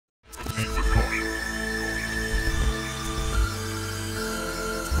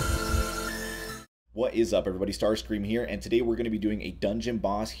What is up, everybody? STARSKREAM here, and today we're going to be doing a dungeon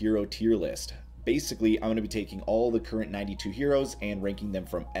boss hero tier list. Basically, I'm going to be taking all the current 92 heroes and ranking them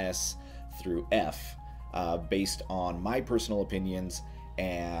from S through F, based on my personal opinions.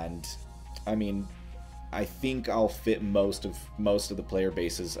 And I think I'll fit most of the player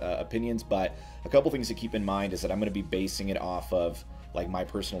base's opinions. But a couple things to keep in mind is that I'm going to be basing it off of like my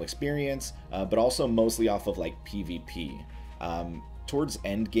personal experience, but also mostly off of like PvP. Towards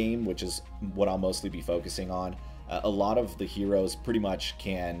end game, which is what I'll mostly be focusing on, a lot of the heroes pretty much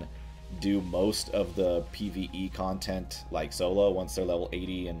can do most of the PvE content like solo once they're level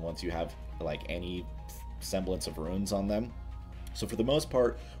 80 and once you have like any semblance of runes on them. So for the most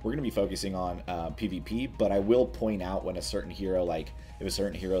part, we're going to be focusing on PvP, but I will point out when a certain hero, like if a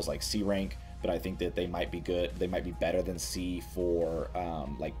certain hero is like C rank, but I think that they might be good, they might be better than C for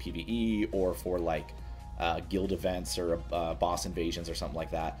like PvE or for like guild events or boss invasions or something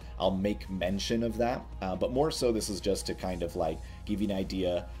like that. I'll make mention of that, but more so this is just to kind of like give you an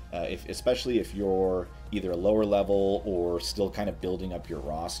idea, especially if you're either a lower level or still kind of building up your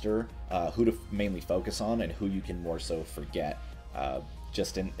roster, who to mainly focus on and who you can more so forget,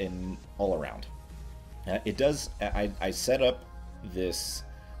 just in all around. I set up this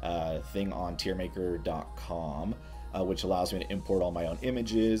thing on tiermaker.com, which allows me to import all my own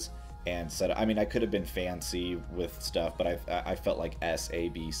images and set up. I could have been fancy with stuff, but I felt like S, A,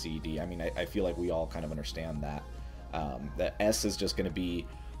 B, C, D. I feel like we all kind of understand that. That S is just going to be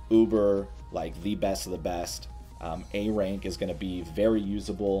uber, like the best of the best. A rank is going to be very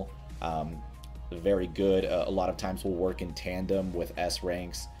usable, very good. A lot of times will work in tandem with S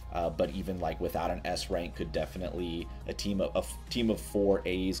ranks, but even like without an S rank could definitely, a team of 4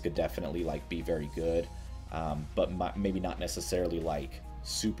 A's could definitely like be very good, but maybe not necessarily like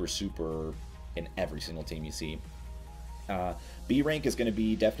super in every single team you see. B rank is going to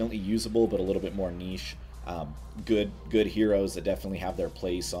be definitely usable, but a little bit more niche. Good heroes that definitely have their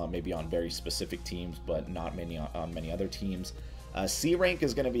place on maybe on very specific teams, but not many on many other teams. C rank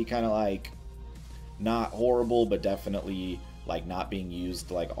is going to be kind of like not horrible, but definitely like not being used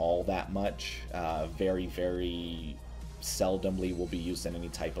like all that much. Very seldomly will be used in any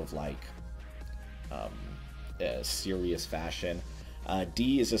type of like serious fashion.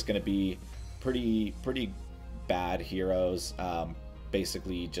 D is just going to be pretty bad heroes,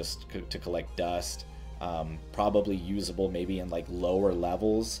 basically just to collect dust, probably usable maybe in like lower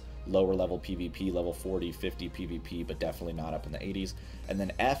level PvP, level 40, 50 PvP, but definitely not up in the 80s. And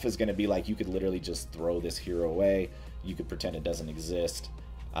then F is going to be like, you could literally just throw this hero away, you could pretend it doesn't exist,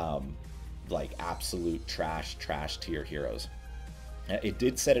 like absolute trash tier heroes. It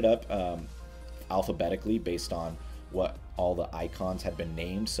did set it up alphabetically based on what all the icons had been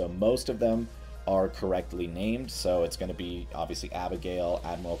named, so most of them are correctly named. So it's going to be obviously Abigail,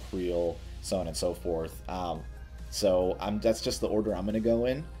 Admiral Creel, so on and so forth. So that's just the order I'm going to go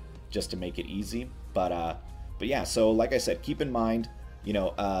in, just to make it easy. But yeah, so like I said, keep in mind, you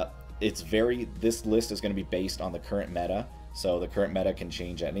know, this list is going to be based on the current meta. So the current meta can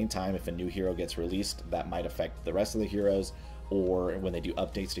change at any time. If a new hero gets released, that might affect the rest of the heroes, or when they do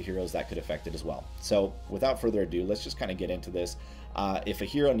updates to heroes, that could affect it as well. So without further ado, let's just kind of get into this. If a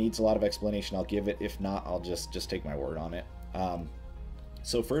hero needs a lot of explanation, I'll give it. If not, I'll just take my word on it.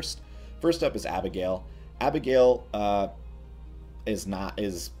 So first up is Abigail. Abigail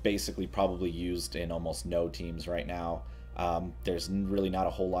is basically probably used in almost no teams right now. There's really not a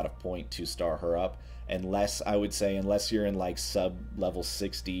whole lot of point to star her up, unless you're in like sub level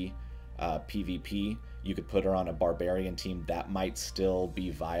 60 PvP. You could put her on a barbarian team that might still be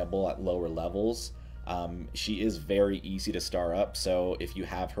viable at lower levels. She is very easy to star up, so if you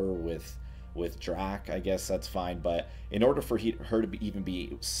have her with Drac, I guess that's fine. But in order for her to even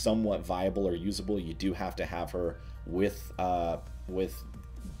be somewhat viable or usable, you do have to have her with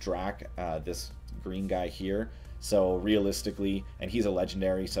Drac, this green guy here. So realistically, and he's a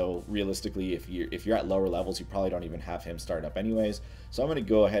legendary, so realistically, if you're at lower levels, you probably don't even have him start up anyways. So I'm going to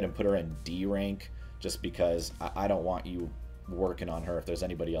go ahead and put her in D rank, just because I don't want you working on her if there's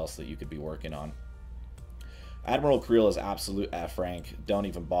anybody else that you could be working on. Admiral Creel is absolute F rank. Don't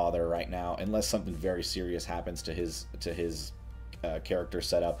even bother right now, unless something very serious happens to his character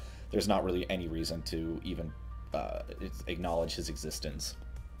setup. There's not really any reason to even acknowledge his existence.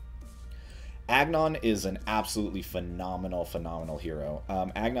 Agnon is an absolutely phenomenal hero.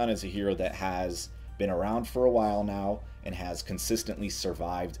 Agnon is a hero that has been around for a while now and has consistently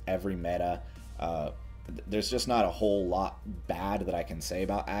survived every meta. There's just not a whole lot bad that I can say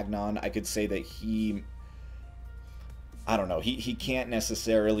about Agnon. I could say that I don't know, he can't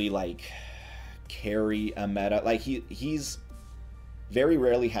necessarily like carry a meta. Like he's very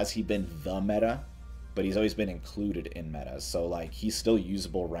rarely has he been the meta. but he's always been included in metas. So like he's still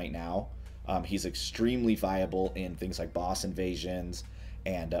usable right now. He's extremely viable in things like boss invasions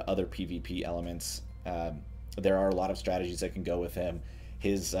and other PvP elements. There are a lot of strategies that can go with him.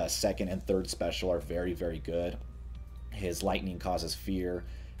 His second and third special are very, very good. His lightning causes fear.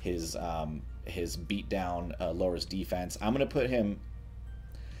 His beatdown lowers defense. I'm going to put him...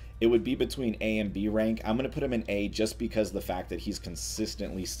 It would be between A and B rank. I'm going to put him in A just because of the fact that he's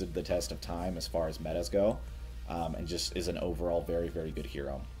consistently stood the test of time as far as metas go, and just is an overall very, very good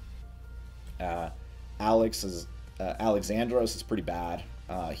hero. Alexandros is pretty bad.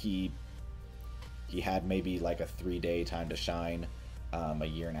 He had maybe like a 3-day time to shine a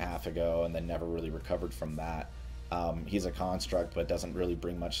year and a half ago, and then never really recovered from that. He's a construct, but doesn't really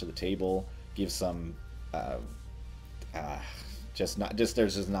bring much to the table. Gives some,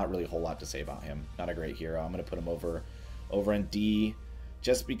 there's just not really a whole lot to say about him. Not a great hero. I'm gonna put him over in D,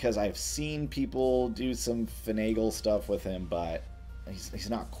 just because I've seen people do some finagle stuff with him, but he's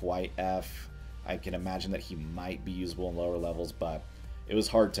not quite F. I can imagine that he might be usable in lower levels, but it was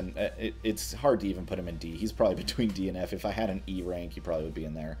hard to. It's hard to even put him in D. He's probably between D and F. If I had an E rank, he probably would be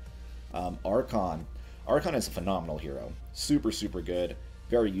in there. Archon is a phenomenal hero. Super, super good.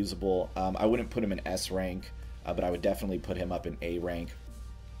 Very usable. I wouldn't put him in S rank, but I would definitely put him up in A rank.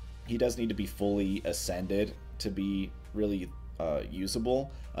 He does need to be fully ascended to be really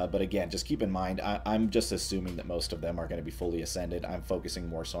usable. But again, just keep in mind, I'm just assuming that most of them are going to be fully ascended. I'm focusing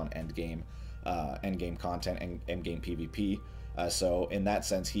more so on endgame content and endgame PvP. So in that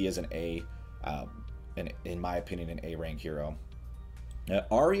sense, he is an A, in my opinion, an A rank hero.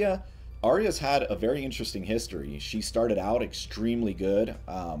 Arya's had a very interesting history. She started out extremely good.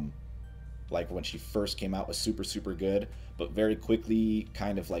 Like when she first came out was super, super good, but very quickly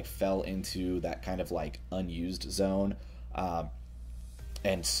kind of like fell into that kind of like unused zone,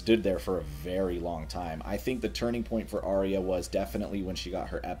 and stood there for a very long time. I think the turning point for Arya was definitely when she got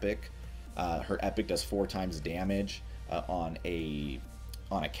her epic. Her epic does 4 times damage on a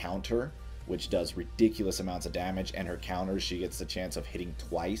counter, which does ridiculous amounts of damage, and her counters she gets the chance of hitting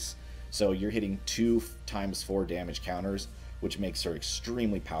twice. So you're hitting 2 times 4 damage counters, which makes her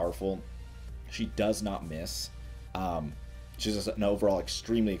extremely powerful. She does not miss. She's just an overall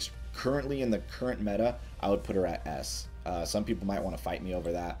extremely... Currently in the current meta, I would put her at S. Some people might want to fight me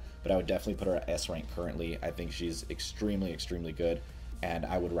over that, but I would definitely put her at S rank currently. I think she's extremely, extremely good, and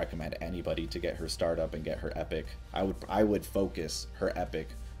I would recommend anybody to get her startup and get her epic. I would focus her epic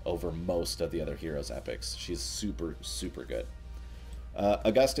over most of the other heroes' epics. She's super, super good.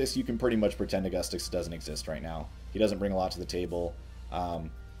 Augustus, you can pretty much pretend Augustus doesn't exist right now. He doesn't bring a lot to the table.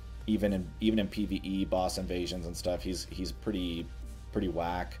 Even in PvE, boss invasions and stuff, he's pretty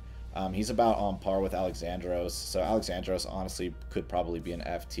whack. He's about on par with Alexandros, so Alexandros honestly could probably be an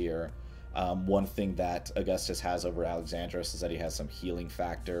F tier. One thing that Augustus has over Alexandros is that he has some healing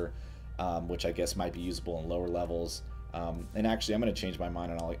factor, which I guess might be usable in lower levels. And actually, I'm going to change my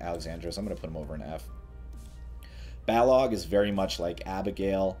mind on Alexandros. I'm going to put him over in F. Balog is very much like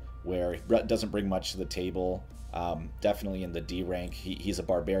Abigail, where he doesn't bring much to the table. Definitely in the D rank. He's a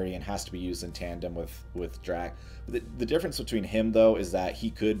barbarian, has to be used in tandem with Drac. The difference between him, though, is that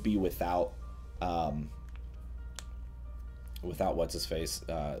he could be without what's his face,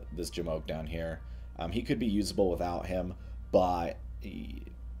 this Jamoke down here. He could be usable without him, but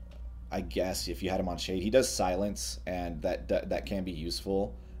I guess if you had him on Shade, he does silence, and that can be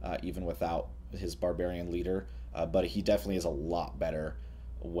useful even without his barbarian leader. But he definitely is a lot better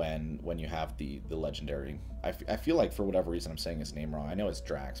when you have the legendary. I feel like for whatever reason I'm saying his name wrong. I know it's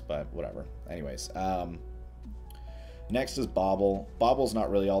Drax, but whatever. Anyways, next is Bobble. Bobble's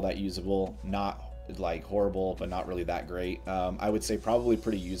not really all that usable. Not like horrible, but not really that great. I would say probably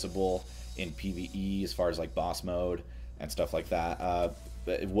pretty usable in PvE as far as like boss mode and stuff like that.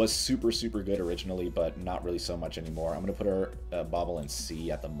 It was super, super good originally, but not really so much anymore. I'm gonna put her Bobble in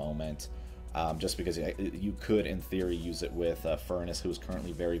C at the moment. Just because you could, in theory, use it with Furnace, who's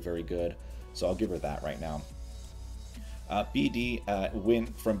currently very, very good. So I'll give her that right now. BD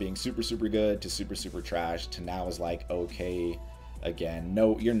went from being super, super good to super, super trash to now is like okay again.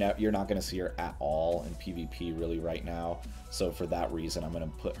 No, you're not going to see her at all in PvP really right now. So for that reason, I'm going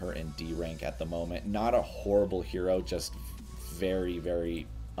to put her in D rank at the moment. Not a horrible hero, just very, very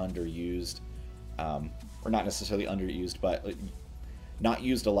underused. Or not necessarily underused, but... not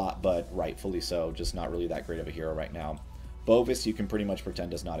used a lot, but rightfully so. Just not really that great of a hero right now. Bovis, you can pretty much pretend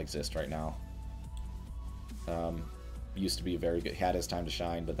does not exist right now. Used to be very good. Had his time to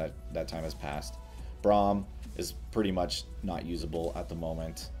shine, but that time has passed. Braum is pretty much not usable at the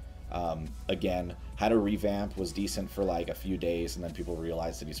moment. Again, had a revamp, was decent for like a few days, and then people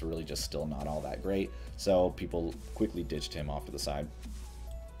realized that he's really just still not all that great, so people quickly ditched him off to the side.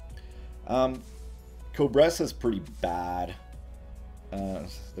 Cobresa's is pretty bad.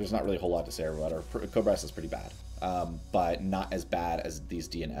 There's not really a whole lot to say about her. Cobresa's is pretty bad, but not as bad as these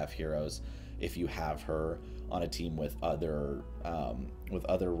DNF heroes if you have her on a team with other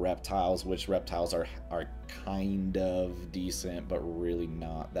reptiles, which reptiles are kind of decent, but really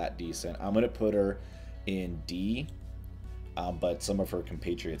not that decent. I'm gonna put her in D, but some of her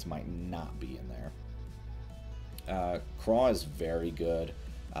compatriots might not be in there. Craw is very good.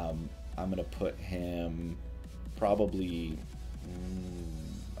 I'm gonna put him probably.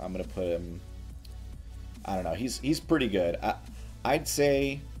 I'm gonna put him. I don't know. He's pretty good. I'd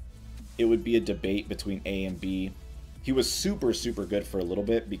say it would be a debate between A and B. He was super good for a little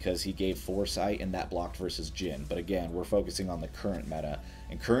bit because he gave Foresight and that blocked versus Jhin. But again, we're focusing on the current meta,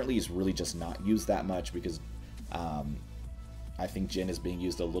 and currently he's really just not used that much because I think Jhin is being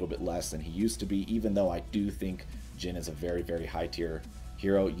used a little bit less than he used to be. Even though I do think Jhin is a very high tier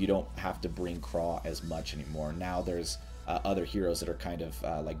hero, you don't have to bring Craw as much anymore. Now there's other heroes that are kind of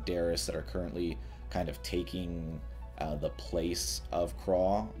like Darius that are currently kind of taking the place of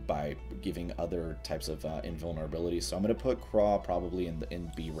Craw by giving other types of invulnerability. So I'm going to put Craw probably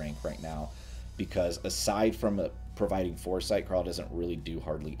in B rank right now, because aside from providing Foresight, Craw doesn't really do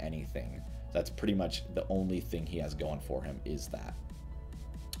hardly anything. That's pretty much the only thing he has going for him is that.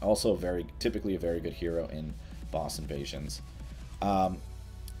 Also typically a very good hero in boss invasions.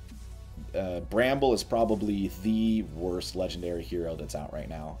 Bramble is probably the worst legendary hero that's out right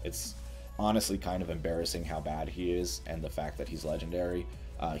now. It's honestly kind of embarrassing how bad he is, and the fact that he's legendary.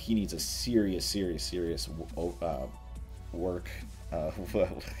 He needs a serious work.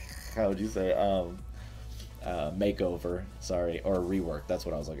 How would you say? Makeover. Sorry, or rework. That's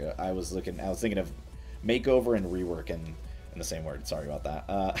what I was looking at. I was thinking of makeover and rework in the same word. Sorry about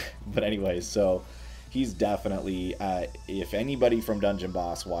that. But anyways, so he's definitely. If anybody from Dungeon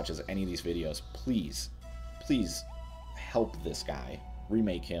Boss watches any of these videos, please help this guy.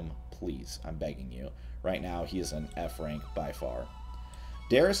 Remake him, please. I'm begging you. Right now, he is an F rank by far.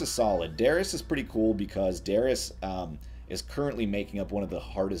 Darius is solid. Darius is pretty cool because Darius is currently making up one of the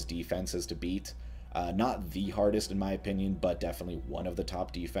hardest defenses to beat. Not the hardest in my opinion, but definitely one of the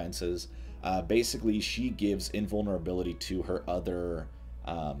top defenses. Basically, she gives invulnerability to her other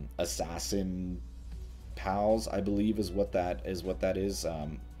assassin pals, I believe is what that is.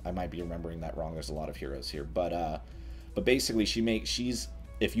 I might be remembering that wrong. There's a lot of heroes here, but basically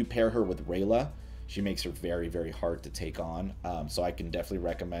if you pair her with Rayla, she makes her very hard to take on. So I can definitely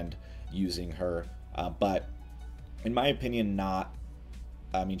recommend using her. But in my opinion, not.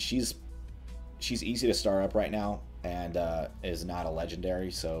 I mean, she's easy to start up right now and is not a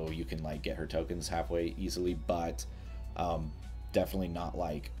legendary, so you can like get her tokens halfway easily. But definitely not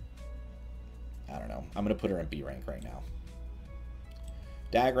like. I don't know. I'm gonna put her in B rank right now.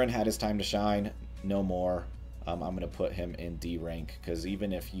 Dagran had his time to shine. No more. I'm going to put him in D rank because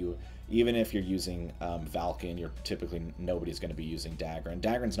even if you're using Valken, you're typically nobody's going to be using Dagran.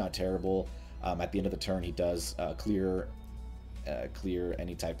 Dagran's not terrible. At the end of the turn, he does clear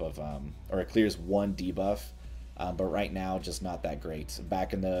any type of or it clears one debuff, but right now just not that great.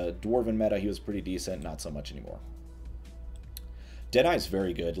 Back in the Dwarven meta, he was pretty decent. Not so much anymore. Deadeye is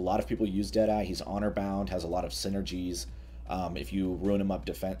very good. A lot of people use Deadeye. He's honor bound, has a lot of synergies. If you ruin him up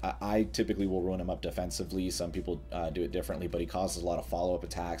I typically will ruin him up defensively. Some people do it differently, but he causes a lot of follow-up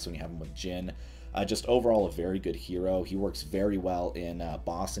attacks when you have him with Jhin. Just overall a very good hero. He works very well in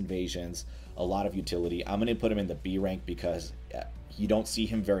boss invasions. A lot of utility. I'm going to put him in the B rank because you don't see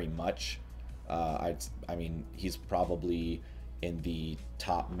him very much. I mean, he's probably in the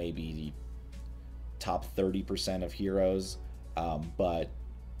top, maybe the top 30% of heroes, but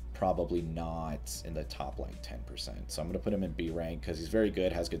probably not in the top like 10%. So I'm going to put him in B rank because he's very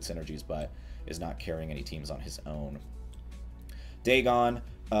good, has good synergies, but is not carrying any teams on his own. Dagon,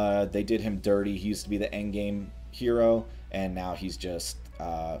 they did him dirty. He used to be the endgame hero, and now he's just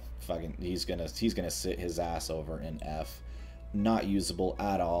he's gonna sit his ass over in F. Not usable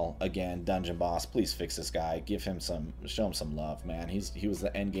at all. Again, Dungeon Boss, please fix this guy. Show him some love, man. He was the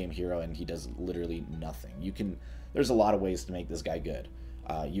endgame hero, and he does literally nothing. There's a lot of ways to make this guy good.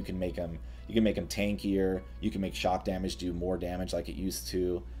 You can make him tankier. You can make shock damage do more damage like it used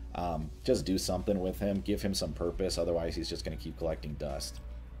to. Just do something with him. Give him some purpose. Otherwise, he's just going to keep collecting dust.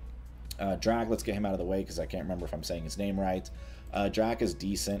 Drak, let's get him out of the way because I can't remember if I'm saying his name right. Drak is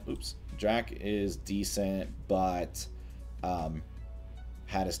decent. Oops. Drak is decent, but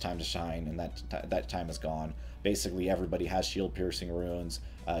had his time to shine, and that time is gone. Basically, everybody has shield piercing runes.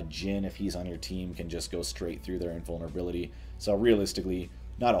 Jhin, if he's on your team, can just go straight through their invulnerability. So realistically,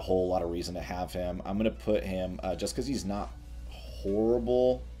 not a whole lot of reason to have him. I'm going to put him, just because he's not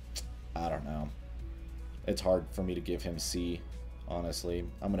horrible, I don't know. It's hard for me to give him C, honestly.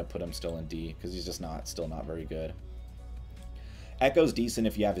 I'm going to put him still in D, because he's just still not very good. Echo's decent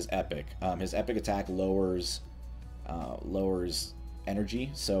if you have his epic. His epic attack lowers energy,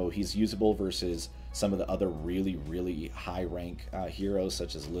 so he's usable versus some of the other really high rank heroes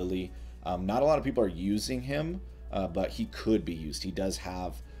such as Lily. Not a lot of people are using him, but he could be used. He does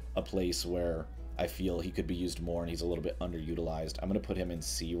have a place where I feel he could be used more, and he's a little bit underutilized. I'm going to put him in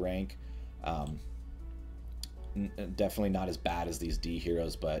C rank. Definitely not as bad as these D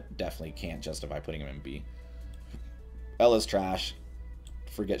heroes, but definitely can't justify putting him in B. Ella's trash.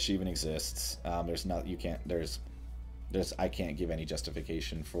 Forget she even exists. I can't give any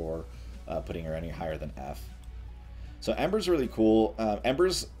justification for putting her any higher than F. So Ember's really cool.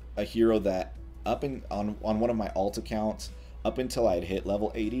 Ember's a hero that on one of my alt accounts, up until I'd hit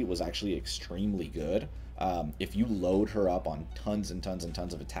level 80, was actually extremely good. If you load her up on tons and tons and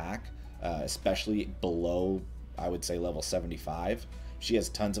tons of attack, especially below, I would say, level 75, she has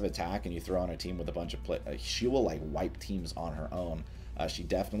tons of attack, and you throw on a team with a bunch of she will like wipe teams on her own. She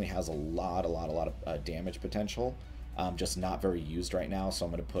definitely has a lot of damage potential. Just not very used right now, so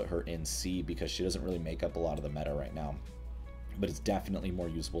I'm going to put her in C because she doesn't really make up a lot of the meta right now. But it's definitely more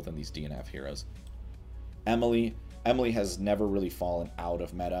usable than these D and F heroes. Emily has never really fallen out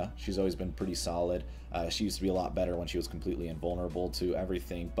of meta. She's always been pretty solid. She used to be a lot better when she was completely invulnerable to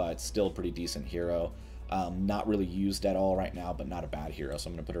everything, but still a pretty decent hero. Not really used at all right now, but not a bad hero, so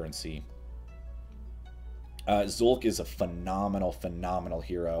I'm going to put her in C. Zulk is a phenomenal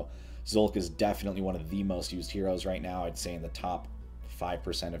hero. Zulk is definitely one of the most used heroes right now. I'd say in the top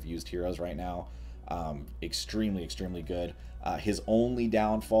 5% of used heroes right now. Extremely good. His only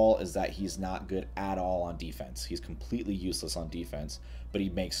downfall is that he's not good at all on defense. He's completely useless on defense, but he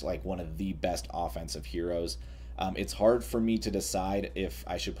makes like one of the best offensive heroes. It's hard for me to decide if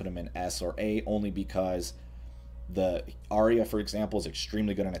I should put him in S or A, only because the Arya, for example, is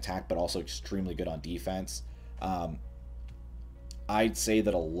extremely good on attack, but also extremely good on defense. I'd say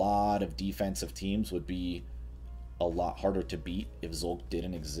that a lot of defensive teams would be a lot harder to beat if Zulk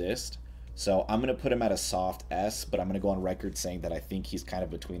didn't exist. So I'm going to put him at a soft S, but I'm going to go on record saying that I think he's kind of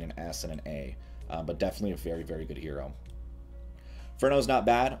between an S and an A. But definitely a very good hero. Furno's not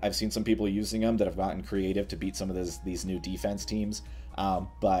bad. I've seen some people using him that have gotten creative to beat some of these new defense teams.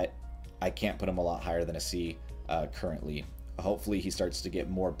 But I can't put him a lot higher than a C currently. Hopefully he starts to get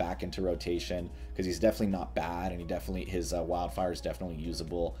more back into rotation, because he's definitely not bad, and his wildfire is definitely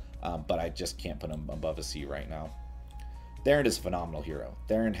usable, but I just can't put him above a C right now. Theron is a phenomenal hero.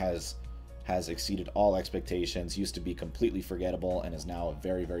 Theron has exceeded all expectations, used to be completely forgettable, and is now a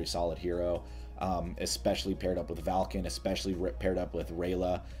very solid hero, especially paired up with Valken, especially paired up with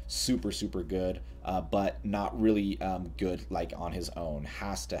Rayla. Super good, but not really good like on his own.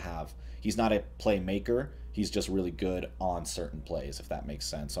 He's not a playmaker. He's just really good on certain plays, if that makes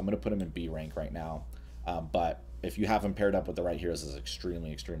sense. So I'm going to put him in B rank right now. But if you have him paired up with the right heroes, is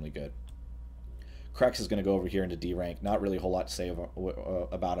extremely good. Krex is going to go over here into D rank. Not really a whole lot to say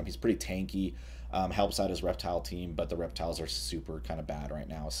about him. He's pretty tanky. Helps out his reptile team, but the reptiles are super kind of bad right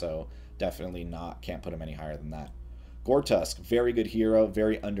now. So definitely can't put him any higher than that. Gortusk, very good hero,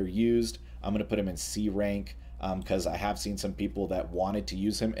 very underused. I'm going to put him in C rank. Because I have seen some people that wanted to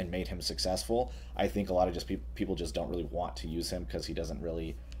use him and made him successful. I think a lot of people just don't really want to use him because he doesn't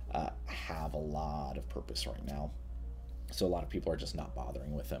really have a lot of purpose right now. So a lot of people are just not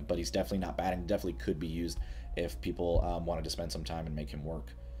bothering with him. But he's definitely not bad, and definitely could be used if people wanted to spend some time and make him work.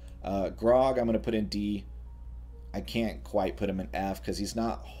 Grog, I'm going to put in D. I can't quite put him in F because he's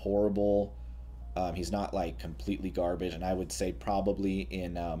not horrible. He's not like completely garbage, and I would say probably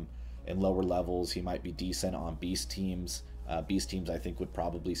in lower levels he might be decent on beast teams. Beast teams I think would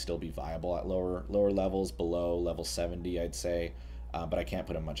probably still be viable at lower levels, below level 70 I'd say, but I can't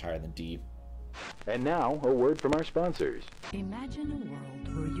put him much higher than D. And now a word from our sponsors. Imagine a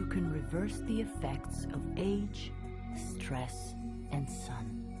world where you can reverse the effects of age, stress, and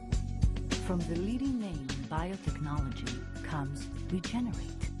sun. From the leading name in biotechnology comes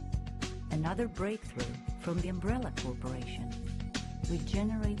Regenerate, another breakthrough from the Umbrella Corporation.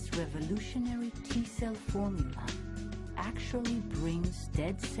 Regenerate's revolutionary T-cell formula actually brings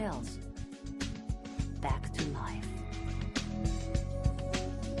dead cells back to life.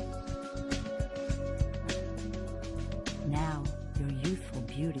 Now, your youthful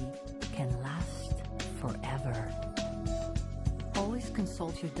beauty can last forever. Always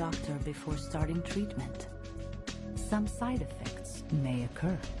consult your doctor before starting treatment. Some side effects may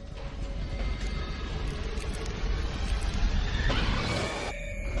occur.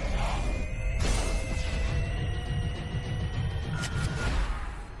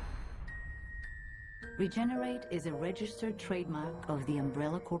 Regenerate is a registered trademark of the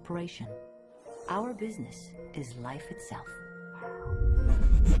Umbrella Corporation. Our business is life itself.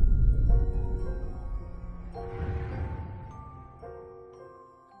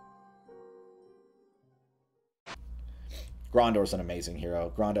 Grondor's an amazing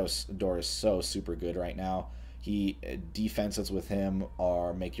hero. Grondor is so super good right now. Defenses with him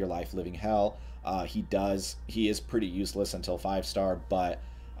are make your life living hell. He is pretty useless until 5-star, but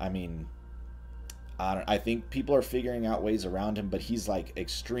I mean, I think people are figuring out ways around him, but he's like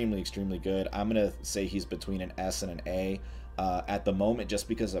extremely good. I'm gonna say he's between an S and an A at the moment, just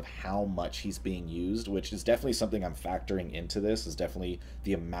because of how much he's being used, which is definitely something I'm factoring into this, is definitely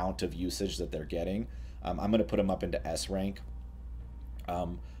the amount of usage that they're getting. I'm going to put him up into S rank.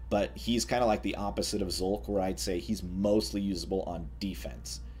 But he's kind of like the opposite of Zulk, where I'd say he's mostly usable on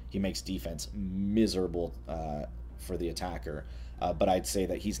defense. He makes defense miserable for the attacker. But I'd say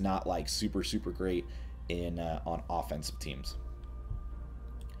that he's not like super great in on offensive teams.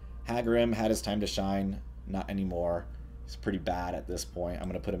 Hagarim had his time to shine. Not anymore. He's pretty bad at this point. I'm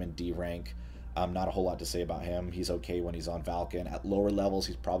going to put him in D rank. Not a whole lot to say about him. He's okay when he's on Valken. At lower levels,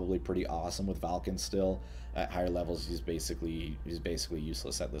 he's probably pretty awesome with Valken still. At higher levels, he's basically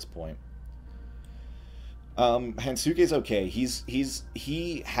useless at this point. Hansuke's okay.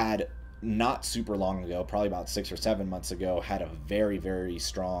 He had not super long ago, probably about 6 or 7 months ago, had a very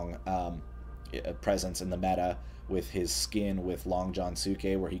strong presence in the meta with his skin with Long John Suke,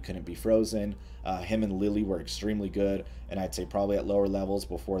 where he couldn't be frozen. Him and Lily were extremely good, and I'd say probably at lower levels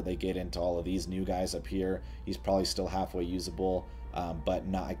before they get into all of these new guys up here, he's probably still halfway usable, but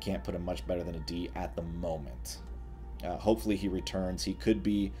I can't put him much better than a D at the moment. Hopefully he returns. He could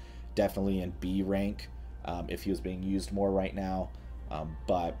be definitely in B rank if he was being used more right now,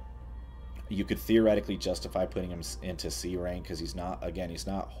 but you could theoretically justify putting him into C rank because he's not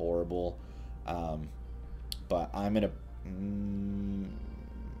horrible. But I'm gonna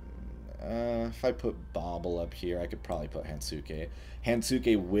if I put Bobble up here, I could probably put Hansuke.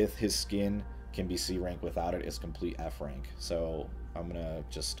 Hansuke with his skin can be C rank, without it is complete F rank. So I'm gonna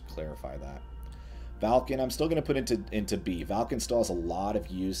just clarify that. Valken, I'm still gonna put into B. Valken still has a lot of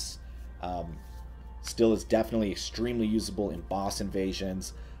use. Still is definitely extremely usable in boss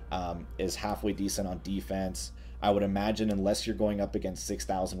invasions. Is halfway decent on defense. I would imagine, unless you're going up against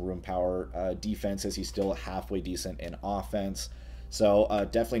 6,000 room power defenses, he's still halfway decent in offense. So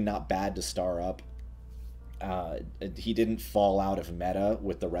definitely not bad to star up. He didn't fall out of meta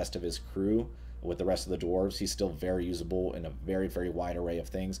with the rest of his crew, with the rest of the dwarves. He's still very usable in a very wide array of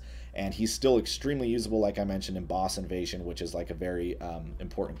things. And he's still extremely usable, like I mentioned, in boss invasion, which is like a very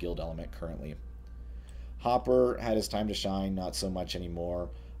important guild element currently. Hopper had his time to shine, not so much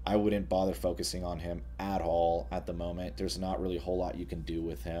anymore. I wouldn't bother focusing on him at all at the moment. There's not really a whole lot you can do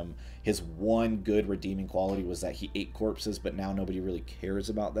with him. His one good redeeming quality was that he ate corpses, but now nobody really cares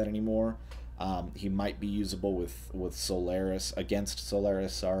about that anymore. He might be usable with Solaris, against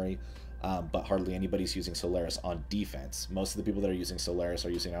Solaris, sorry, but hardly anybody's using Solaris on defense. Most of the people that are using Solaris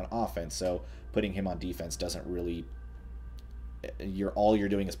are using it on offense, so putting him on defense doesn't really... all you're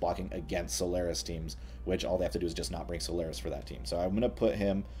doing is blocking against Solaris teams, which all they have to do is just not bring Solaris for that team. So I'm going to put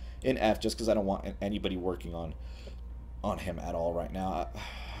him in F just because I don't want anybody working on him at all right now.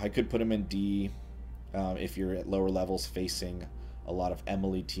 I could put him in D if you're at lower levels facing a lot of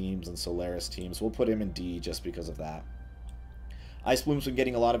Emily teams and Solaris teams. We'll put him in D just because of that. Ice Bloom's been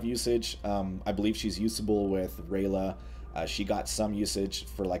getting a lot of usage. I believe she's usable with Rayla. She got some usage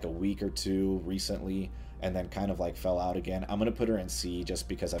for like a week or two recently, and then kind of like fell out again. I'm gonna put her in C just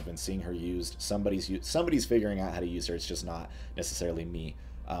because I've been seeing her used. Somebody's figuring out how to use her. It's just not necessarily me.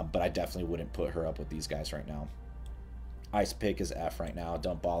 But I definitely wouldn't put her up with these guys right now. Ice Pick is F right now.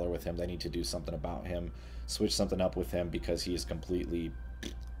 Don't bother with him. They need to do something about him. Switch something up with him because he is completely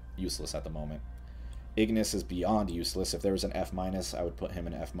useless at the moment. Ignis is beyond useless. If there was an F-, I would put him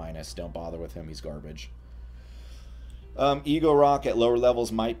in F-. Don't bother with him. He's garbage. Ego Rock at lower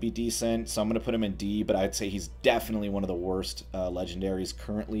levels might be decent, so I'm going to put him in D, but I'd say he's definitely one of the worst legendaries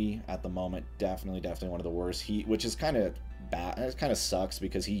currently at the moment. Definitely one of the worst. Which is kind of bad. It kind of sucks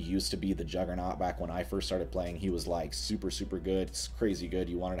because he used to be the juggernaut back when I first started playing. He was like super good. It's crazy good.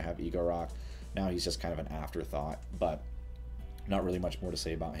 You wanted to have Ego Rock. Now he's just kind of an afterthought, but not really much more to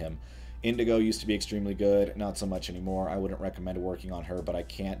say about him. Indigo used to be extremely good, not so much anymore. I wouldn't recommend working on her, but I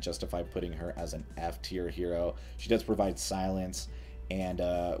can't justify putting her as an F tier hero. She does provide silence, and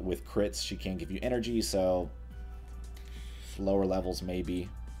with crits she can give you energy, so lower levels maybe,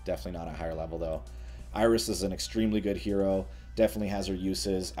 definitely not a higher level though. Iris is an extremely good hero, definitely has her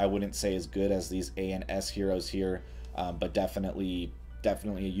uses. I wouldn't say as good as these A and S heroes here, but definitely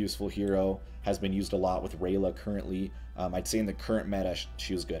a useful hero. Has been used a lot with Rayla currently. I'd say in the current meta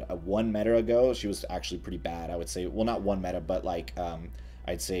she was good. One meta ago she was actually pretty bad, I would say. Well, not one meta, but like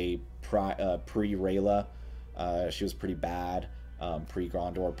I'd say pre-Rayla she was pretty bad.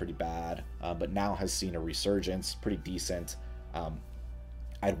 Pre-Grandor pretty bad, but now has seen a resurgence, pretty decent.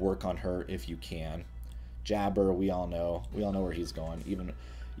 I'd work on her if you can. Jabber, we all know where he's going.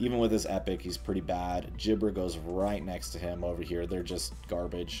 Even with his epic, he's pretty bad. Jibber goes right next to him over here. They're just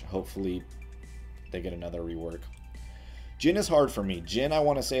garbage. Hopefully they get another rework. Jin is hard for me. Jin I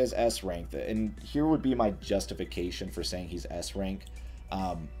want to say is S rank, and here would be my justification for saying he's S rank.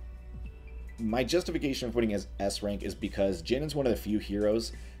 My justification for putting as S rank is because Jin is one of the few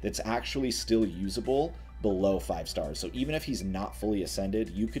heroes that's actually still usable below 5 stars. So even if he's not fully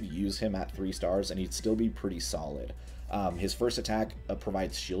ascended, you could use him at 3 stars and he'd still be pretty solid. His first attack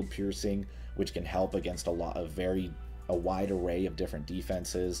provides shield piercing, which can help against a wide array of different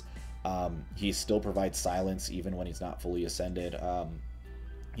defenses. He still provides silence even when he's not fully ascended.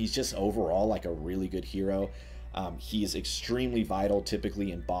 He's just overall like a really good hero. He's extremely vital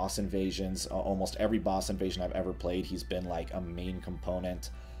typically in boss invasions. Almost every boss invasion I've ever played, he's been like a main component.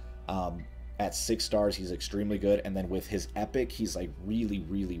 At 6 stars, he's extremely good, and then with his epic, he's like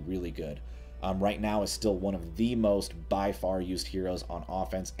really good. Right now is still one of the most by far used heroes on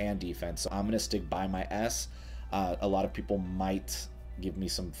offense and defense, so I'm going to stick by my S. A lot of people might give me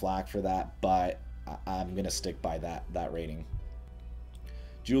some flack for that, but I'm going to stick by that rating.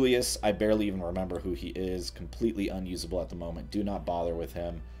 Julius, I barely even remember who he is. Completely unusable at the moment. Do not bother with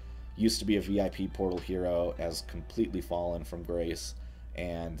him. Used to be a VIP portal hero, has completely fallen from grace,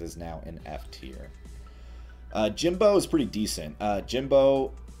 and is now in F tier. Jimbo is pretty decent.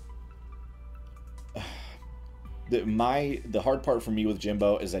 Jimbo... The hard part for me with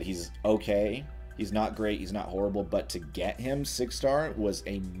Jimbo is that he's okay. He's not great, he's not horrible, but to get him 6 star was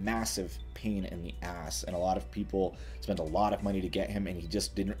a massive pain in the ass, and a lot of people spent a lot of money to get him, and he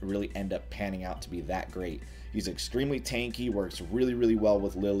just didn't really end up panning out to be that great. He's extremely tanky, works really well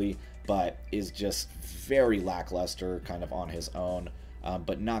with Lily, but is just very lackluster kind of on his own,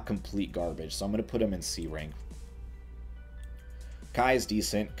 but not complete garbage, so I'm going to put him in C rank. Kai is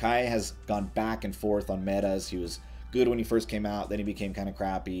decent. Kai has gone back and forth on metas. He was good when he first came out, then he became kind of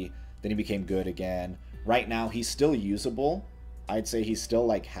crappy, then he became good again. Right now, he's still usable. I'd say he's still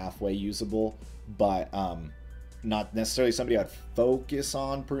like halfway usable, but not necessarily somebody I'd focus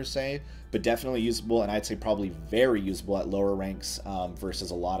on per se, but definitely usable, and I'd say probably very usable at lower ranks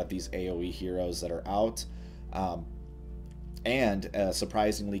versus a lot of these AoE heroes that are out. And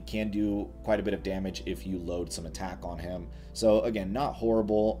surprisingly can do quite a bit of damage if you load some attack on him. So again, not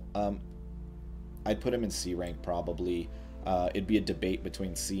horrible. I'd put him in C rank probably. It'd be a debate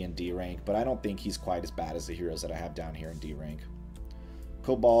between C and D rank, but I don't think he's quite as bad as the heroes that I have down here in D rank.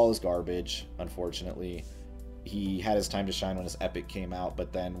 Cobalt is garbage, unfortunately. He had his time to shine when his epic came out,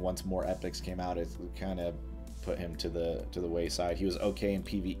 but then once more epics came out, it kind of put him to the wayside. He was okay in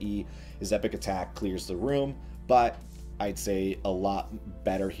PvE. His epic attack clears the room, but I'd say a lot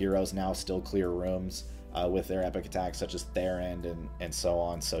better heroes now still clear rooms with their epic attacks, such as Theron and so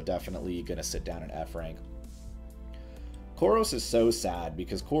on, so definitely going to sit down in F rank. Koros is so sad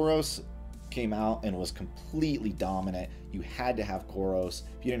because Koros came out and was completely dominant. You had to have Koros.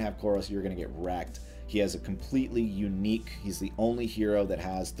 If you didn't have Koros, you were going to get wrecked. He has a completely unique, he's the only hero that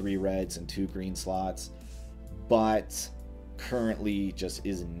has 3 reds and 2 green slots, but currently just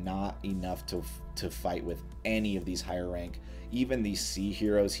is not enough to fight with any of these higher rank. Even these C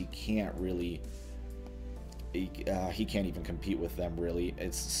heroes, he can't really... he can't even compete with them, really.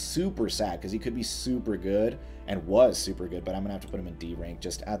 It's super sad because he could be super good and was super good, but I'm gonna have to put him in D rank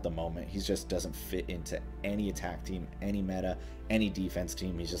just at the moment. He just doesn't fit into any attack team, any meta, any defense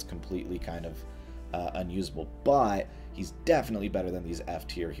team. He's just completely kind of unusable, but he's definitely better than these F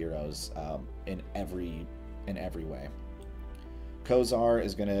tier heroes in every way. Kozar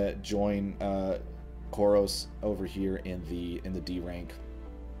is gonna join Koros over here in the D rank.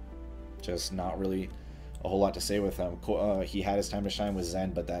 Just not really a whole lot to say with him. He had his time to shine with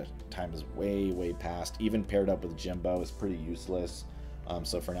Zen, but that time is way past. Even paired up with Jimbo is pretty useless.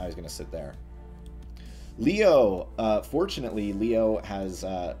 So for now, he's going to sit there. Leo, fortunately, Leo has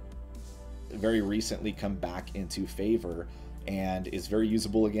very recently come back into favor and is very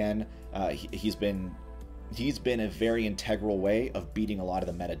usable again. He's been a very integral way of beating a lot of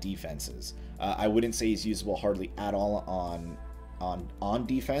the meta defenses. I wouldn't say he's usable hardly at all on on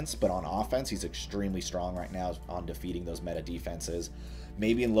defense, but on offense, he's extremely strong right now on defeating those meta defenses.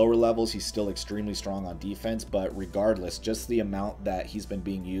 Maybe in lower levels, he's still extremely strong on defense, but regardless, just the amount that he's been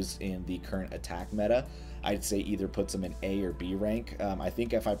being used in the current attack meta, I'd say either puts him in A or B rank. I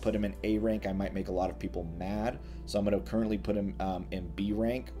think if I put him in A rank, I might make a lot of people mad, so I'm going to currently put him in B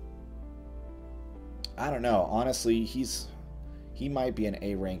rank. I don't know. Honestly, he might be an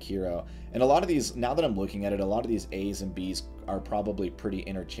A rank hero. And a lot of these, now that I'm looking at it, a lot of these A's and B's are probably pretty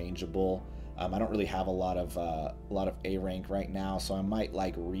interchangeable. I don't really have a lot of A rank right now, so I might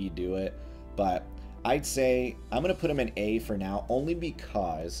like redo it. But I'd say I'm gonna put him in A for now, only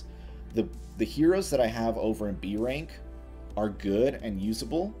because the heroes that I have over in B rank are good and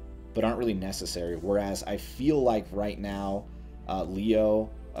usable, but aren't really necessary. Whereas I feel like right now,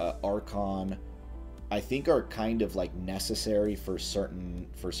 Leo, Archon, I think are kind of like necessary for certain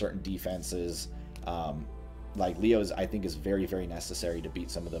defenses. Like Leo's, I think, is very, very necessary to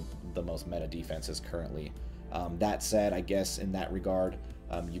beat some of the most meta defenses currently. That said, I guess in that regard,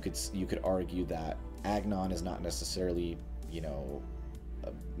 you could argue that Agnon is not necessarily, you know,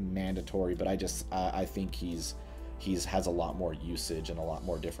 mandatory, but I think he's has a lot more usage in a lot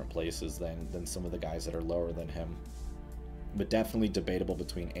more different places than some of the guys that are lower than him. But definitely debatable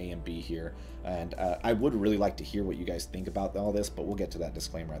between A and B here. And I would really like to hear what you guys think about all this, but we'll get to that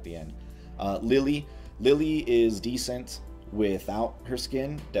disclaimer at the end. Lily is decent without her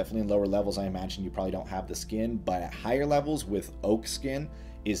skin. Definitely in lower levels, I imagine you probably don't have the skin, but at higher levels with Oak Skin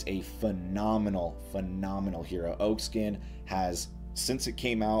is a phenomenal hero. Oak Skin has, since it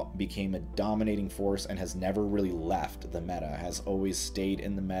came out, became a dominating force and has never really left the meta, has always stayed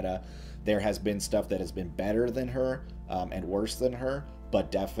in the meta. There has been stuff that has been better than her and worse than her,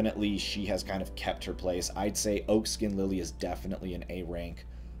 but definitely she has kind of kept her place. I'd say Oak Skin Lily is definitely an A rank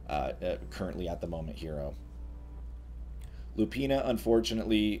currently at the moment hero. Lupina,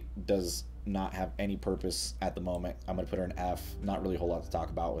 unfortunately, does not have any purpose at the moment. I'm going to put her in F. Not really a whole lot to talk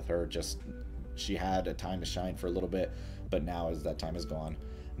about with her. Just she had a time to shine for a little bit, but now as that time is gone.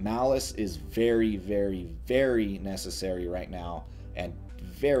 Malice is very, very, very necessary right now and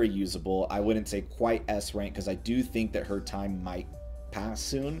very usable. I wouldn't say quite S rank because I do think that her time might pass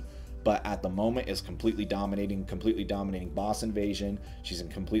soon, but at the moment is completely dominating boss invasion. She's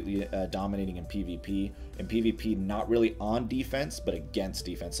completely dominating in PvP. In PvP, not really on defense, but against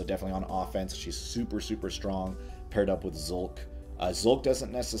defense. So definitely on offense, she's super, super strong paired up with Zulk. Zulk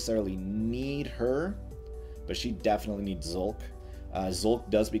doesn't necessarily need her, but she definitely needs Zulk. Zulk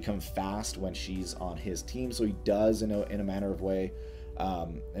does become fast when she's on his team, so he does, in a manner of way,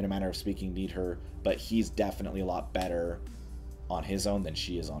 in a manner of speaking, need her, but he's definitely a lot better on his own than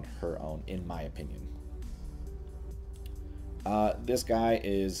she is on her own, in my opinion. This guy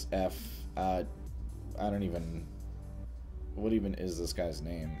is F. I don't even... What even is this guy's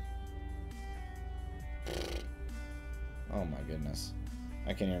name? Oh my goodness.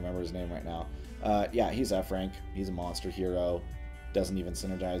 I can't even remember his name right now. Yeah, he's F rank. He's a monster hero. Doesn't even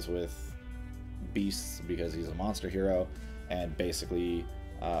synergize with beasts because he's a monster hero. And basically...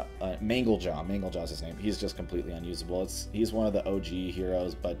 Manglejaw. Manglejaw's his name. He's just completely unusable. He's one of the OG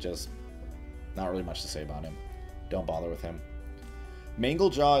heroes, but just not really much to say about him. Don't bother with him.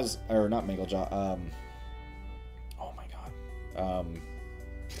 Manglejaw is... Or not Manglejaw. Oh my god.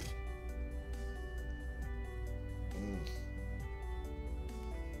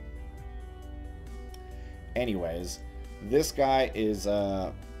 Anyways, this guy is...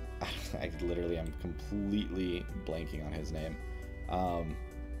 I literally am completely blanking on his name.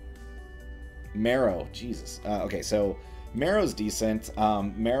 Marrow, Jesus. Okay, so Marrow's decent.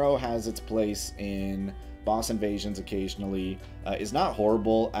 Marrow has its place in boss invasions occasionally. Is not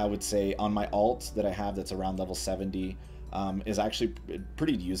horrible, I would say. On my alt that I have that's around level 70, is actually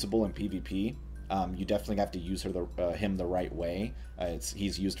pretty usable in PvP. You definitely have to use him the right way.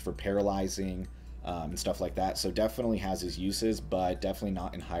 He's used for paralyzing and stuff like that, so definitely has his uses, but definitely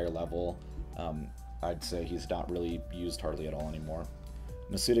not in higher level. I'd say he's not really used hardly at all anymore.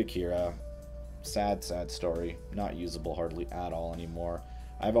 Masuda Kira, sad story. Not usable hardly at all anymore.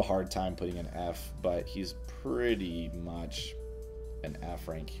 I have a hard time putting an F, but he's pretty much an F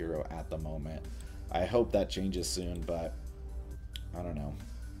rank hero at the moment. I hope that changes soon, but I don't know.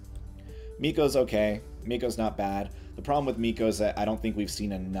 Miko's okay. Miko's not bad. The problem with Miko is that I don't think we've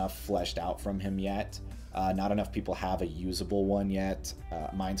seen enough fleshed out from him yet. Not enough people have a usable one yet.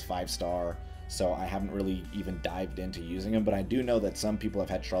 Mine's 5-star. So I haven't really even dived into using him, but I do know that some people have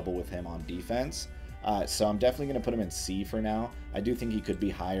had trouble with him on defense. So I'm definitely going to put him in C for now. I do think he could be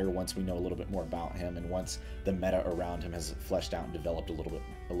higher once we know a little bit more about him and once the meta around him has fleshed out and developed a little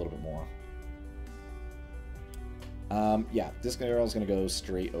bit more. Yeah, this girl is going to go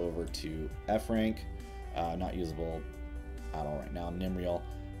straight over to F rank. Not usable at all right now. Nimriel.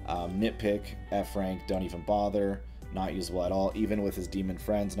 Nitpick, F rank, don't even bother. Not usable at all. Even with his demon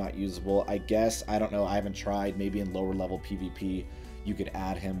friends, not usable. I guess, I don't know, I haven't tried. Maybe in lower level PvP, you could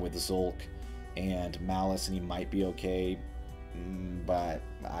add him with Zulk and Malice and he might be okay. But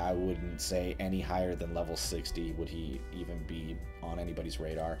I wouldn't say any higher than level 60 would he even be on anybody's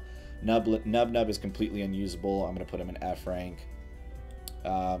radar. Nub is completely unusable. I'm going to put him in F rank.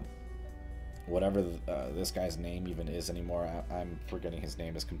 Whatever this guy's name even is anymore, I'm forgetting his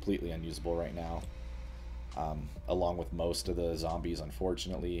name, is completely unusable right now. Along with most of the zombies,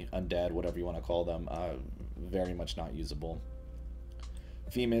 unfortunately. Undead, whatever you want to call them, very much not usable.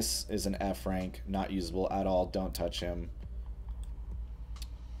 Femus is an F rank, not usable at all, don't touch him.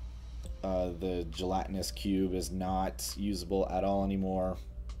 The gelatinous cube is not usable at all anymore.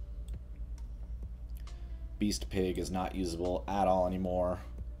 Beast Pig is not usable at all anymore.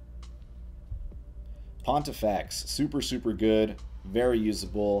 Pontifex, super good, very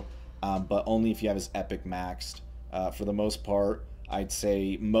usable, but only if you have his epic maxed. For the most part, I'd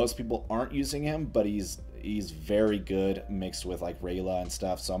say most people aren't using him, but he's very good mixed with like Rayla and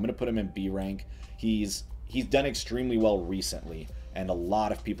stuff. So I'm gonna put him in B rank. He's done extremely well recently, and a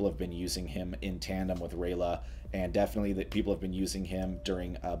lot of people have been using him in tandem with Rayla, and definitely that people have been using him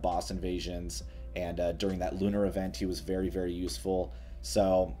during boss invasions and during that lunar event. He was very useful.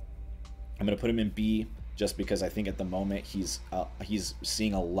 So I'm gonna put him in B just because I think at the moment he's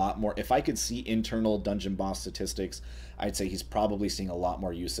seeing a lot more. If I could see internal dungeon boss statistics, I'd say he's probably seeing a lot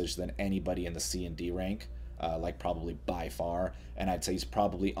more usage than anybody in the C and D rank, like probably by far. And I'd say he's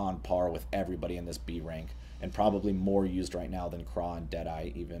probably on par with everybody in this B rank, and probably more used right now than Craw and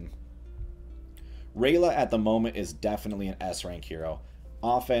Deadeye even. Rayla at the moment is definitely an S rank hero.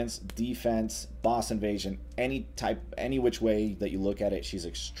 Offense, defense, boss invasion, any which way that you look at it, she's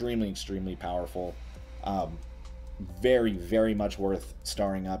extremely powerful. Very much worth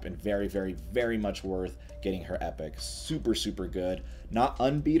starring up, and very much worth getting her epic. Super good. Not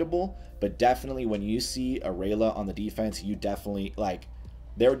unbeatable, but definitely when you see a Rayla on the defense, you definitely, like,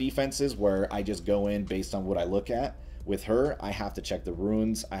 there are defenses where I just go in based on what I look at. With her, I have to check the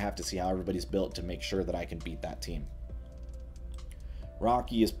runes. I have to see how everybody's built to make sure that I can beat that team.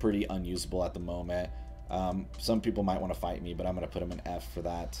 Rocky is pretty unusable at the moment. Some people might want to fight me, but I'm going to put him in F for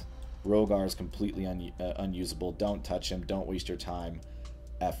that. Rogar is completely unusable. Don't touch him. Don't waste your time.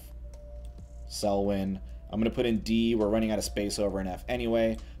 F. Selwyn, I'm going to put in D. We're running out of space over in F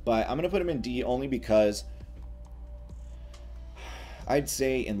anyway, but I'm going to put him in D only because I'd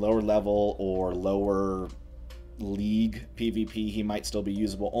say in lower level or lower league PvP, he might still be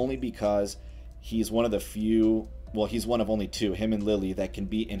usable, only because he's one of the few, well, he's one of only two, him and Lily, that can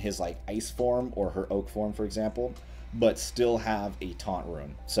be in his like ice form or her oak form, for example, but still have a taunt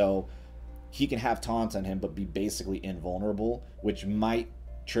rune. So he can have taunts on him but be basically invulnerable, which might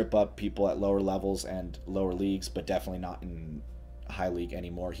trip up people at lower levels and lower leagues, but definitely not in high league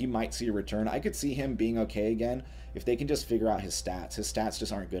anymore. He might see a return. I could see him being okay again if they can just figure out his stats. His stats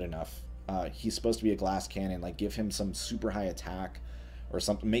just aren't good enough. He's supposed to be a glass cannon, like give him some super high attack or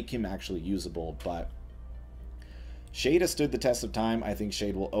something, make him actually usable. But Shade has stood the test of time. I think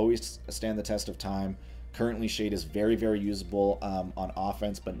Shade will always stand the test of time. Currently, Shade is very usable on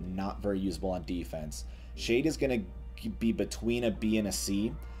offense, but not very usable on defense. Shade is going to be between a B and a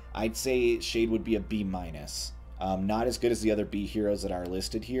C. I'd say Shade would be a B minus. Not as good as the other B heroes that are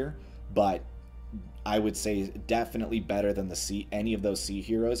listed here, but I would say definitely better than the C, any of those C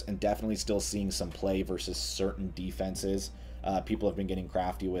heroes, and definitely still seeing some play versus certain defenses. People have been getting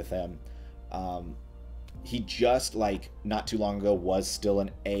crafty with him. He just, like, not too long ago was still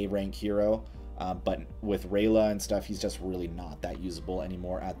an A rank hero, but with Rayla and stuff, he's just really not that usable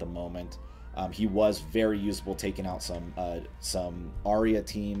anymore at the moment. He was very usable taking out some Arya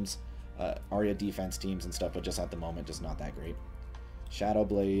teams, Arya defense teams and stuff, but just at the moment, just not that great.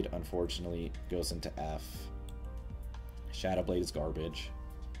 Shadowblade, unfortunately, goes into F. Shadowblade is garbage.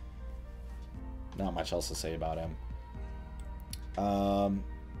 Not much else to say about him. I'm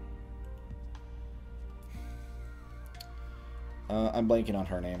blanking on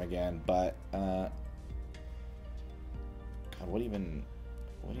her name again, but God, what even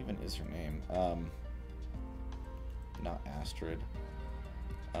is her name? Not Astrid.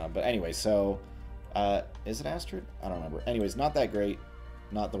 But anyway, so is it Astrid? I don't remember. Anyways, not that great.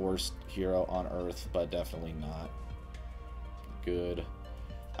 Not the worst hero on Earth, but definitely not good.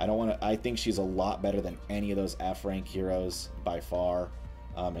 I think she's a lot better than any of those F rank heroes by far,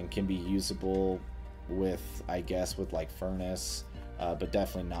 and can be usable with, I guess, with like Furnace, but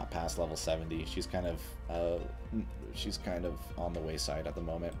definitely not past level 70. She's kind of on the wayside at the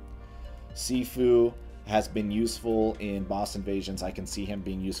moment. Sifu has been useful in boss invasions. I can see him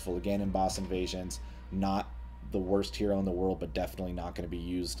being useful again in boss invasions. Not the worst hero in the world, but definitely not going to be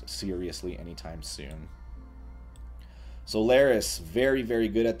used seriously anytime soon. Solaris, very, very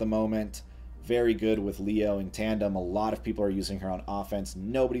good at the moment. Very good with Leo in tandem. A lot of people are using her on offense.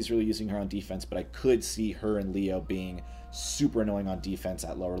 Nobody's really using her on defense, but I could see her and Leo being super annoying on defense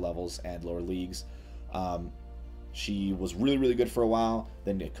at lower levels and lower leagues. She was really, really good for a while,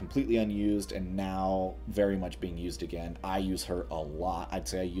 then completely unused, and now very much being used again. I use her a lot. I'd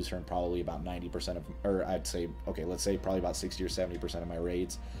say I use her in probably about 90% of, or I'd say, okay, let's say probably about 60 or 70% of my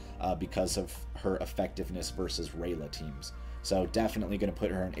raids because of her effectiveness versus Rayla teams. So definitely going to put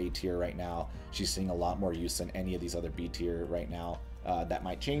her in A tier right now. She's seeing a lot more use than any of these other B tier right now. That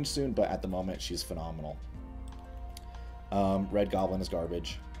might change soon, but at the moment, she's phenomenal. Red Goblin is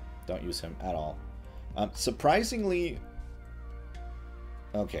garbage. Don't use him at all. Surprisingly,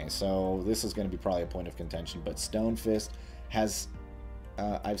 okay, so this is going to be probably a point of contention, but Stonefist has,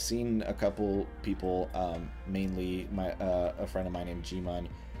 I've seen a couple people, mainly a friend of mine named G-Mun,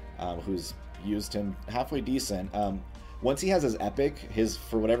 who's used him halfway decent. Once he has his epic,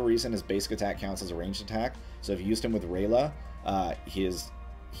 for whatever reason, his basic attack counts as a ranged attack. So if you used him with Rayla,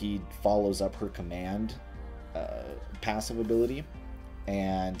 he follows up her command passive ability,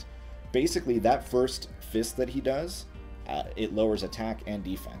 and basically that first fist that he does, it lowers attack and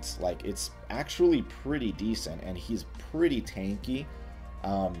defense. Like, it's actually pretty decent, and he's pretty tanky.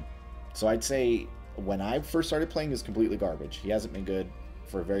 So I'd say when I first started playing, he was completely garbage. He hasn't been good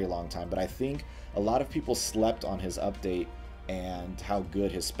for a very long time, but I think a lot of people slept on his update and how good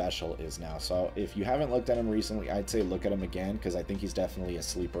his special is now. So if you haven't looked at him recently, I'd say look at him again, because I think he's definitely a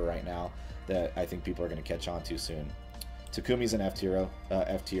sleeper right now that I think people are going to catch on to soon. Takumi's an F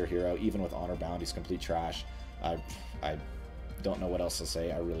tier hero. Even with Honor Bound, he's complete trash. I don't know what else to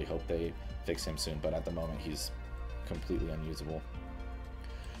say. I really hope they fix him soon, but at the moment, he's completely unusable.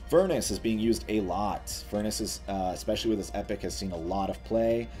 Furnace is being used a lot. Furnace is, especially with his epic, has seen a lot of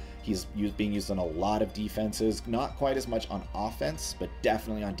play. He's being used on a lot of defenses. Not quite as much on offense, but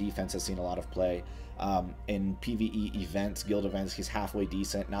definitely on defense has seen a lot of play. In PvE events, guild events, he's halfway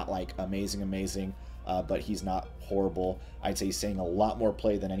decent. Not like amazing, but he's not horrible. I'd say he's seeing a lot more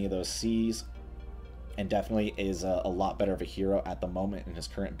play than any of those C's, and definitely is a lot better of a hero at the moment in his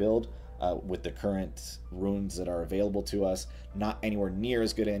current build. With the current runes that are available to us, not anywhere near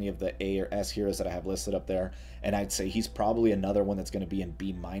as good as any of the A or S heroes that I have listed up there, and I'd say he's probably another one that's going to be in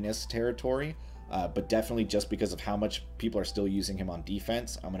B- territory, but definitely just because of how much people are still using him on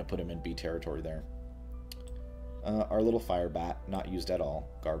defense, I'm going to put him in B territory there. Our little fire bat, not used at all,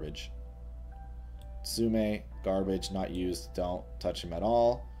 garbage. Tsume, garbage, not used, don't touch him at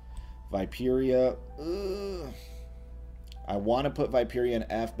all. Viperia, I want to put Viperia in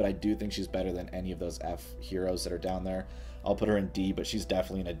F, but I do think she's better than any of those F heroes that are down there. I'll put her in D, but she's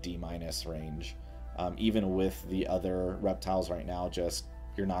definitely in a D- range. Even with the other reptiles right now, just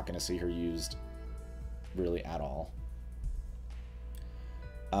you're not going to see her used really at all.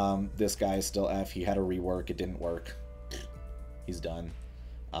 This guy is still F. He had a rework. It didn't work. He's done.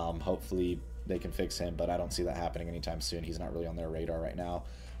 Hopefully they can fix him, but I don't see that happening anytime soon. He's not really on their radar right now.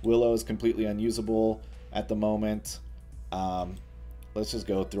 Willow is completely unusable at the moment. Let's just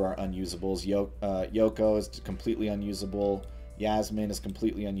go through our unusables. Yoko is completely unusable. Yasmin is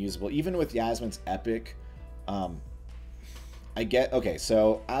completely unusable. Even with Yasmin's epic, okay,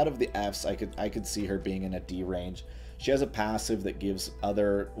 so out of the Fs, I could see her being in a D range. She has a passive that gives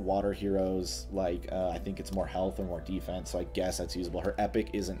other water heroes, like, I think it's more health or more defense, so I guess that's usable. Her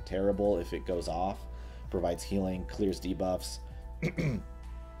epic isn't terrible if it goes off. Provides healing, clears debuffs.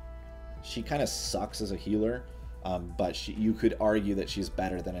 She kind of sucks as a healer, but you could argue that she's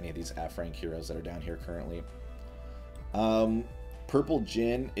better than any of these F rank heroes that are down here currently. Purple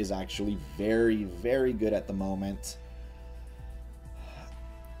Jin is actually very, very good at the moment.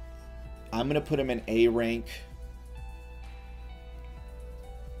 I'm going to put him in A rank.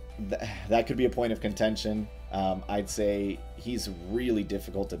 That could be a point of contention. I'd say he's really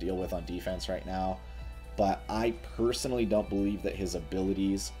difficult to deal with on defense right now, but I personally don't believe that his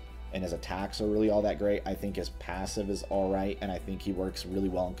abilities and his attacks are really all that great. I think his passive is all right, and I think he works really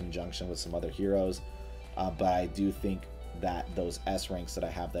well in conjunction with some other heroes, but I do think that those S ranks that I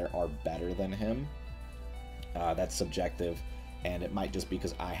have there are better than him. That's subjective, and it might just be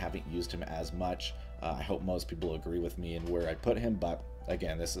because I haven't used him as much. I hope most people agree with me in where I put him, but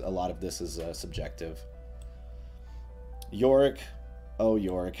again, a lot of this is subjective. Yorick, Oh,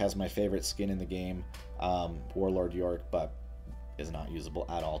 York has my favorite skin in the game, Warlord York, but is not usable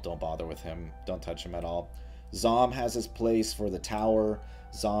at all. Don't bother with him. Don't touch him at all. Zom has his place for the tower.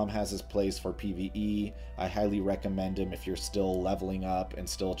 Zom has his place for PvE. I highly recommend him if you're still leveling up and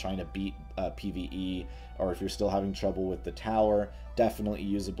still trying to beat PvE, or if you're still having trouble with the tower. Definitely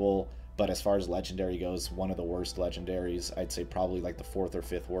usable, but as far as legendary goes, one of the worst legendaries. I'd say probably like the 4th or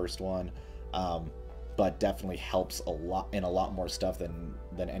 5th worst one, but definitely helps a lot in a lot more stuff than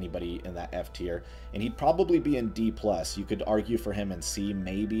anybody in that F tier. And he'd probably be in D+. You could argue for him in C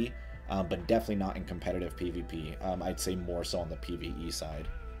maybe, but definitely not in competitive PvP. I'd say more so on the PvE side.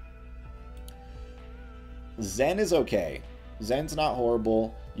 Zen is okay. Zen's not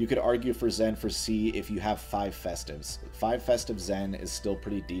horrible. You could argue for Zen for C if you have 5 Festives. 5 Festive Zen is still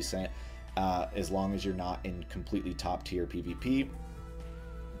pretty decent, as long as you're not in completely top tier PvP.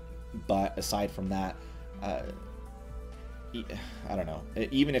 But aside from that, I don't know.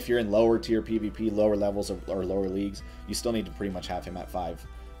 Even if you're in lower tier PvP, lower levels or lower leagues, you still need to pretty much have him at 5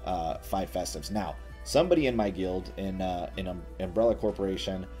 Festives. Now, somebody in my guild in Umbrella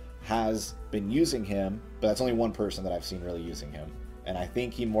Corporation has been using him, but that's only one person that I've seen really using him, and I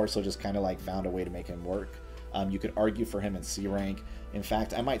think he more so just kind of like found a way to make him work. You could argue for him in C rank. In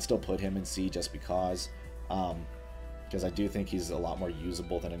fact, I might still put him in C just because I do think he's a lot more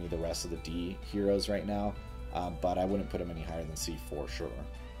usable than any of the rest of the D heroes right now, but I wouldn't put him any higher than C for sure.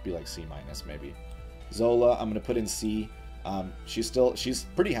 Be like C- maybe. Zola, I'm going to put in C. She's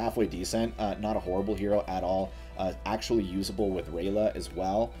pretty halfway decent, not a horrible hero at all, actually usable with Rayla as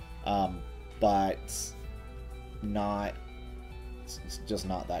well, but it's just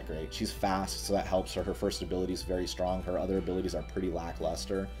not that great. She's fast, so that helps her. Her first ability is very strong. Her other abilities are pretty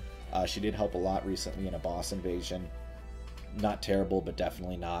lackluster. She did help a lot recently in a boss invasion. Not terrible, but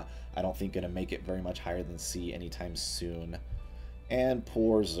definitely not, I don't think, going to make it very much higher than C anytime soon. And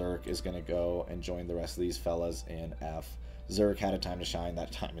poor Zerk is going to go and join the rest of these fellas in F. Zerk had a time to shine.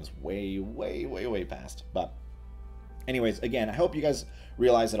 That time is way past. But anyways, again, I hope you guys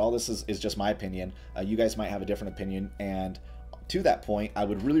realize that all this is just my opinion. You guys might have a different opinion, and to that point, I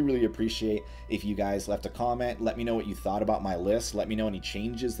would really appreciate if you guys left a comment. Let me know what you thought about my list. Let me know any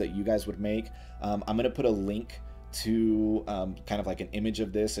changes that you guys would make. I'm going to put a link to kind of like an image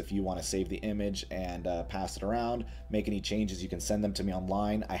of this if you want to save the image and pass it around. Make any changes, you can send them to me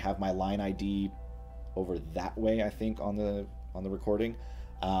online. I have my line ID over that way, I think, on the recording.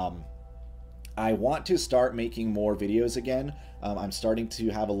 I want to start making more videos again. I'm starting to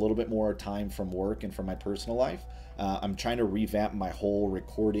have a little bit more time from work and from my personal life. I'm trying to revamp my whole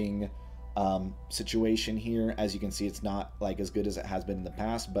recording situation here. As you can see, it's not like as good as it has been in the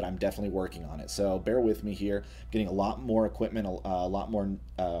past, but I'm definitely working on it, so bear with me here. Getting a lot more equipment, a lot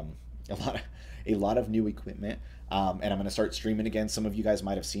of new equipment, and I'm going to start streaming again. Some of you guys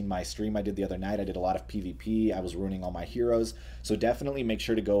might have seen my stream I did the other night. I did a lot of PvP. I was ruining all my heroes, so definitely make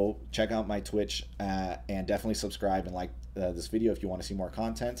sure to go check out my Twitch, and definitely subscribe and like this video if you want to see more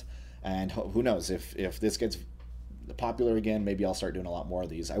content. And who knows, if this gets popular again, maybe I'll start doing a lot more of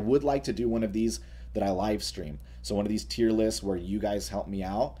these. I would like to do one of these that I live stream, so one of these tier lists where you guys help me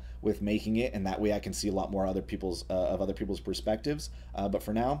out with making it, and that way I can see a lot more other people's perspectives. But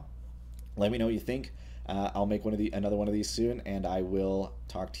for now, let me know what you think. I'll make another one of these soon, and I will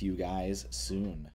talk to you guys soon.